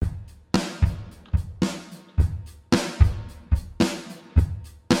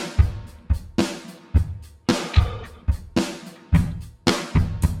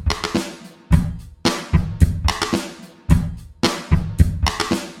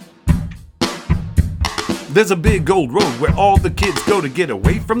There's a big old road where all the kids go to get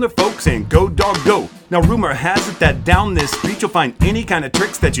away from their folks and go dog go. Now rumor has it that down this street you'll find any kind of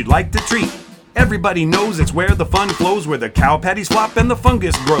tricks that you'd like to treat. Everybody knows it's where the fun flows, where the cow patties flop and the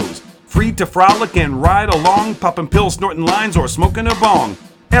fungus grows. Free to frolic and ride along, popping pills, snorting lines, or smoking a bong.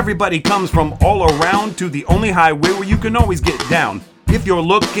 Everybody comes from all around to the only highway where you can always get down. If you're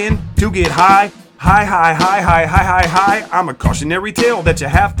looking to get high, I'm a cautionary tale that you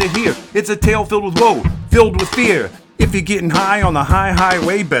have to hear. It's a tale filled with woe, filled with fear. If you're getting high on the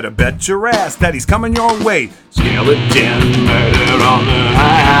highway, better bet your ass that he's coming your way. Skeleton murder on the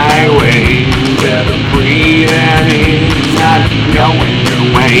highway. Better breathe and he's not going your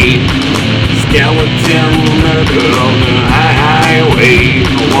way. Skeleton murder on the highway.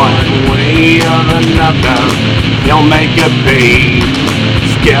 One way or another, he'll make it pay.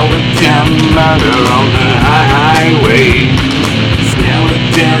 Skeleton murder on the highway.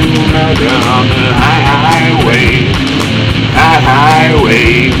 Skeleton murder on the highway.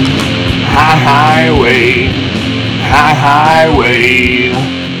 Highway.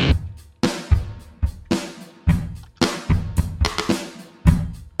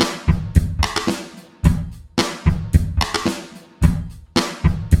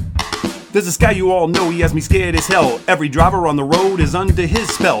 There's this guy you all know, he has me scared as hell. Every driver on the road is under his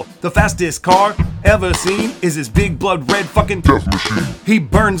spell. The fastest car ever seen is his big blood red fucking death machine. He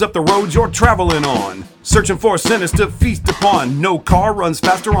burns up the roads you're traveling on, searching for sinners to feast upon. No car runs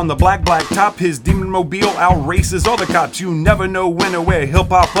faster on the black top. His demon mobile outraces all the cops. You never know when or where he'll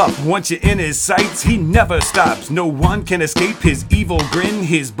pop up. Once you're in his sights, he never stops. No one can escape his evil grin,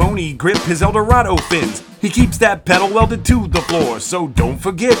 his bony grip, his Eldorado fins. He keeps that pedal welded to the floor, so don't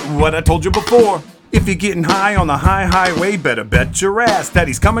forget what I told you before. If you're getting high on the highway, better bet your ass that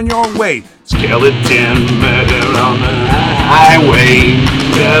he's coming your way. Skeleton murder on the highway.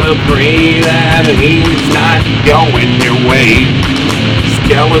 Better pray that he's not going your way.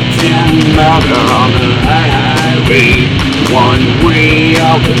 Skeleton murder on the highway. One way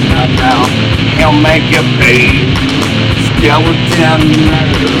or another, he'll make you pay. Skeleton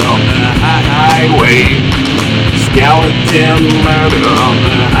murder on the highway. Skeleton murder on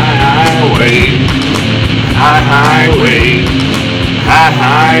the highway. Highway.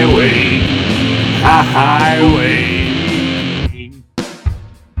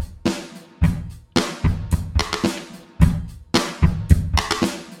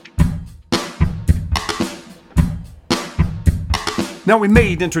 Now we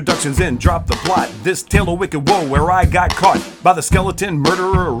made introductions and dropped the plot. This tale of wicked woe where I got caught by the skeleton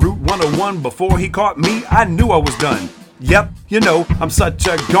murderer, Route 101. Before he caught me, I knew I was done. Yep, you know, I'm such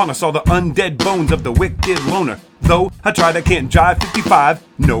a goner. Saw the undead bones of the wicked loner. Though I tried, I can't drive 55.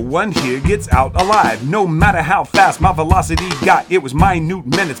 No one here gets out alive. No matter how fast my velocity got, it was minute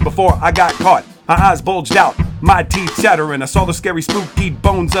minutes before I got caught. My eyes bulged out, my teeth chattering. I saw the scary spooky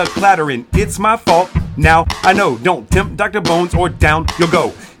bones a-clattering. It's my fault, now I know. Don't tempt Dr. Bones or down you'll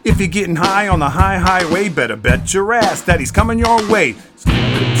go. If you're getting high on the highway, better bet your ass that he's coming your way.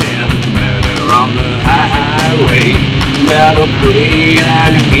 Skeleton murder on the highway. Better pray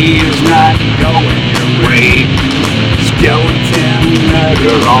that he's not going your way. Skeleton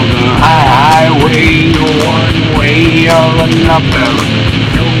murder on the highway. One way or another,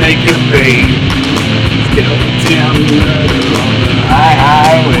 he'll make it pay. Skeleton murder on the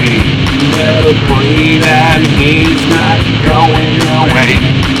highway. Better pray that he's not going your way.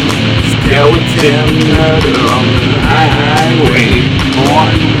 Skeleton murder on the highway.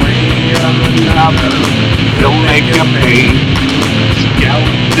 One way or another, he'll make you pay.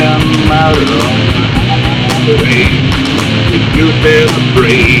 Skeleton murder on the highway. If you dare to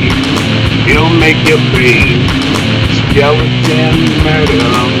pray, he'll make you pay. Skeleton murder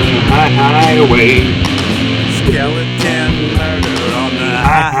on the highway. Skeleton murder on the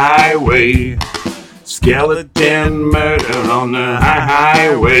highway. Skeleton murder on the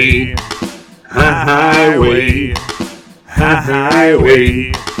highway. Highway.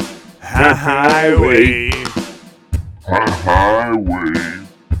 Highway.